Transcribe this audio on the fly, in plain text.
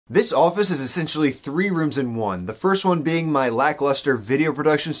This office is essentially 3 rooms in one. The first one being my lackluster video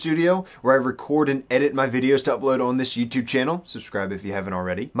production studio, where I record and edit my videos to upload on this YouTube channel. Subscribe if you haven't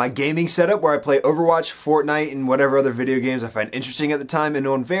already. My gaming setup, where I play Overwatch, Fortnite, and whatever other video games I find interesting at the time, and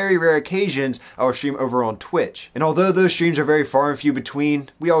on very rare occasions, I will stream over on Twitch. And although those streams are very far and few between,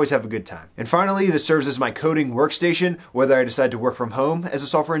 we always have a good time. And finally, this serves as my coding workstation, whether I decide to work from home as a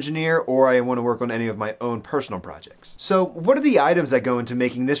software engineer, or I want to work on any of my own personal projects. So what are the items that go into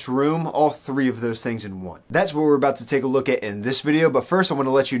making this room all 3 of those things in one? That's what we're about to take a look at in this video, but first I want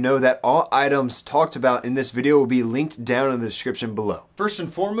to let you know that all items talked about in this video will be linked down in the description below. First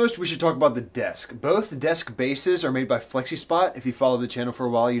and foremost, we should talk about the desk. Both desk bases are made by FlexiSpot. If you follow the channel for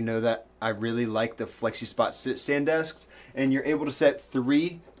a while, you know that I really like the FlexiSpot sit-stand desks, and you're able to set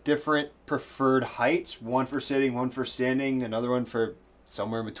 3 different preferred heights, one for sitting, one for standing, another one for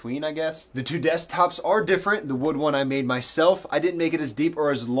somewhere in between, I guess. The 2 desktops are different. The wood one I made myself. I didn't make it as deep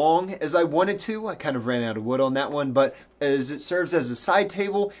or as long as I wanted to. I kind of ran out of wood on that one, but as it serves as a side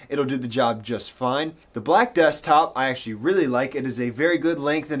table, it'll do the job just fine. The black desktop, I actually really like. It is a very good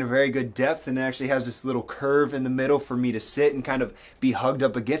length and a very good depth, and it actually has this little curve in the middle for me to sit and kind of be hugged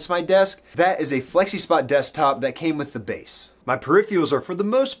up against my desk. That is a FlexiSpot desktop that came with the base. My peripherals are for the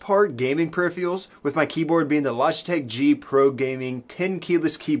most part gaming peripherals, with my keyboard being the Logitech G Pro Gaming 10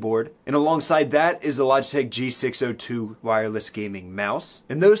 keyless keyboard, and alongside that is the Logitech G602 wireless gaming mouse,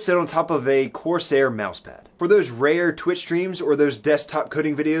 and those sit on top of a Corsair mousepad. For those rare Twitch streams or those desktop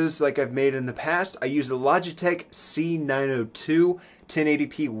coding videos like I've made in the past, I use the Logitech C902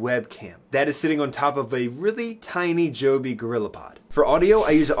 1080p webcam. That is sitting on top of a really tiny Joby GorillaPod. For audio,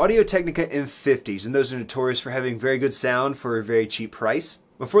 I use Audio-Technica M50s, and those are notorious for having very good sound for a very cheap price.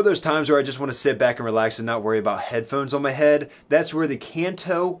 But for those times where I just want to sit back and relax and not worry about headphones on my head, that's where the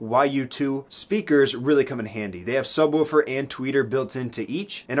Kanto YU2 speakers really come in handy. They have subwoofer and tweeter built into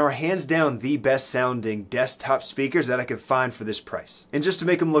each, and are hands down the best sounding desktop speakers that I could find for this price. And just to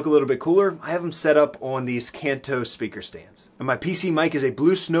make them look a little bit cooler, I have them set up on these Kanto speaker stands. And my PC mic is a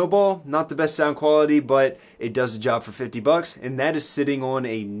Blue Snowball, not the best sound quality, but it does the job for 50 bucks, and that is sitting on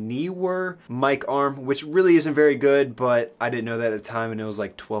a Neewer mic arm, which really isn't very good, but I didn't know that at the time, and it was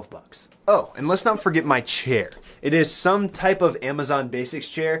like 12 bucks. Oh, and let's not forget my chair. It is some type of Amazon Basics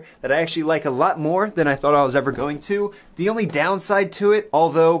chair that I actually like a lot more than I thought I was ever going to. The only downside to it,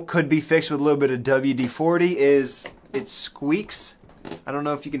 although could be fixed with a little bit of WD-40, is it squeaks. I don't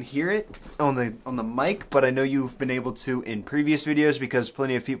know if you can hear it on the mic, but I know you've been able to in previous videos because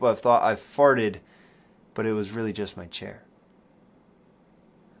plenty of people have thought I've farted, but it was really just my chair.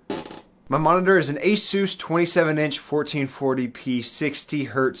 My monitor is an Asus 27-inch 1440p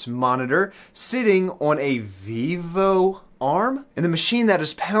 60Hz monitor sitting on a Vivo arm. And the machine that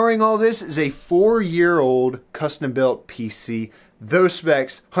is powering all this is a 4-year-old custom-built PC. Those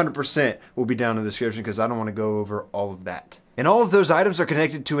specs, 100%, will be down in the description because I don't want to go over all of that. And all of those items are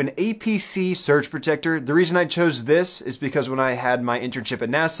connected to an APC surge protector. The reason I chose this is because when I had my internship at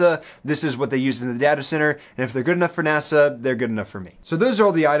NASA, this is what they use in the data center, and if they're good enough for NASA, they're good enough for me. So those are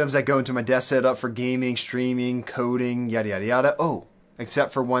all the items that go into my desk setup for gaming, streaming, coding, yada yada yada. Oh,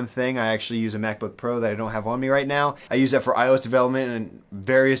 except for one thing, I actually use a MacBook Pro that I don't have on me right now. I use that for iOS development and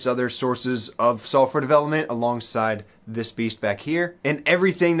various other sources of software development alongside this beast back here. And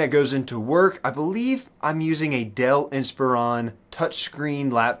everything that goes into work, I believe I'm using a Dell Inspiron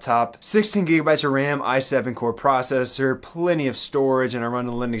touchscreen laptop, 16 gigabytes of RAM, i7 core processor, plenty of storage, and I run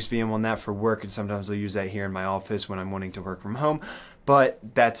a Linux VM on that for work, and sometimes I'll use that here in my office when I'm wanting to work from home. But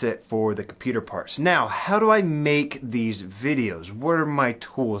that's it for the computer parts. Now, how do I make these videos? What are my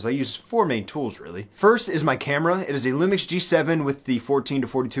tools? I use 4 main tools, really. First is my camera. It is a Lumix G7 with the 14 to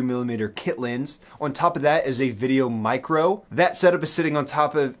 42 millimeter kit lens. On top of that is a Video Micro. That setup is sitting on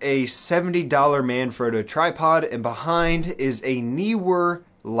top of a $70 Manfrotto tripod, and behind is a Neewer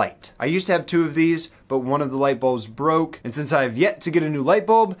light. I used to have 2 of these, but one of the light bulbs broke, and since I have yet to get a new light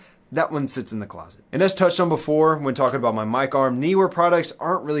bulb, that one sits in the closet. And as touched on before when talking about my mic arm, Neewer products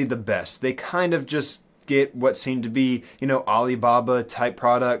aren't really the best. They kind of just get what seem to be, you know, Alibaba type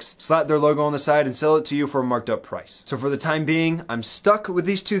products, slap their logo on the side and sell it to you for a marked up price. So for the time being, I'm stuck with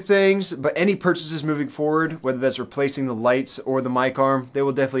these 2 things, but any purchases moving forward, whether that's replacing the lights or the mic arm, they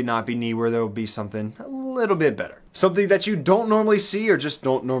will definitely not be Neewer. There will be something a little bit better. Something that you don't normally see or just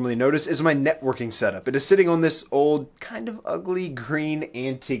don't normally notice is my networking setup. It is sitting on this old, kind of ugly green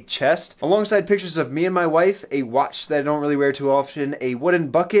antique chest, alongside pictures of me and my wife, a watch that I don't really wear too often, a wooden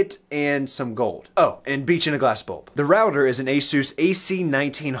bucket, and some gold. Oh, and beach in a glass bulb. The router is an Asus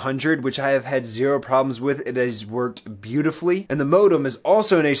AC1900, which I have had zero problems with. It has worked beautifully. And the modem is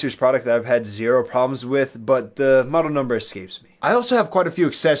also an Asus product that I've had zero problems with, but the model number escapes me. I also have quite a few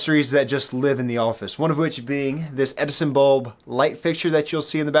accessories that just live in the office, one of which being this Edison bulb light fixture that you'll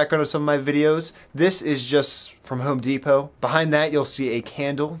see in the background of some of my videos. This is just from Home Depot. Behind that, you'll see a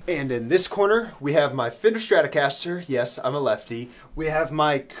candle. And in this corner, we have my Fender Stratocaster. Yes, I'm a lefty. We have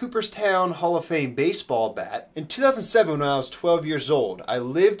my Cooperstown Hall of Fame baseball bat. In 2007, when I was 12 years old, I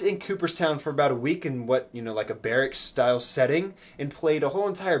lived in Cooperstown for about a week in what, like a barracks style setting, and played a whole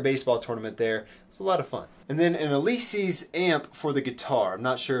entire baseball tournament there. It's a lot of fun. And then an Alesis amp for the guitar. I'm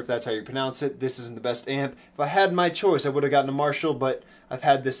not sure if that's how you pronounce it. This isn't the best amp. If I had my choice, I would have gotten a Marshall, but I've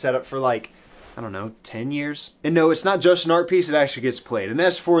had this set up for like, I don't know, 10 years. And no, it's not just an art piece, it actually gets played. And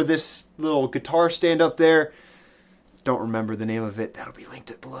as for this little guitar stand up there, don't remember the name of it. That'll be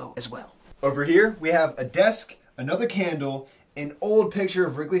linked below as well. Over here, we have a desk, another candle, an old picture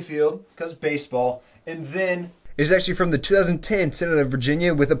of Wrigley Field, because baseball, and then it's actually from the 2010 Senate of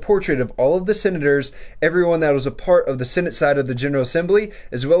Virginia with a portrait of all of the senators, everyone that was a part of the Senate side of the General Assembly,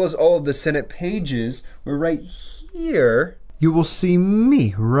 as well as all of the Senate pages. Where right here, you will see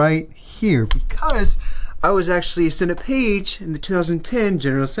me right here because I was actually a Senate page in the 2010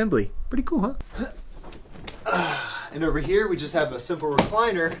 General Assembly. Pretty cool, huh? And over here, we just have a simple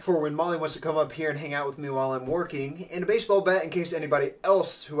recliner for when Molly wants to come up here and hang out with me while I'm working, and a baseball bat in case anybody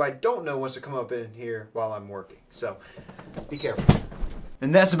else who I don't know wants to come up in here while I'm working. So, be careful.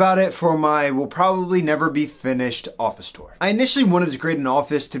 And that's about it for my will probably never be finished office tour. I initially wanted to create an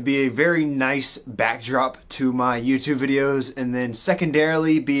office to be a very nice backdrop to my YouTube videos, and then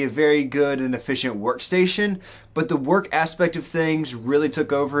secondarily be a very good and efficient workstation, but the work aspect of things really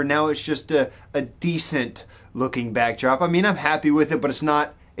took over. Now it's just a decent looking backdrop. I mean, I'm happy with it, but it's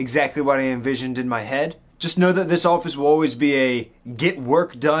not exactly what I envisioned in my head. Just know that this office will always be a get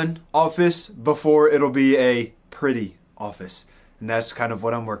work done office before it'll be a pretty office. And that's kind of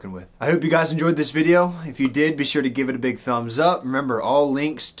what I'm working with. I hope you guys enjoyed this video. If you did, be sure to give it a big thumbs up. Remember, all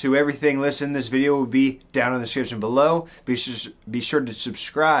links to everything listed in this video will be down in the description below. Be sure to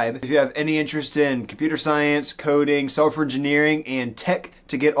subscribe if you have any interest in computer science, coding, software engineering, and tech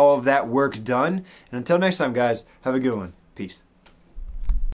to get all of that work done. And until next time, guys, have a good one. Peace.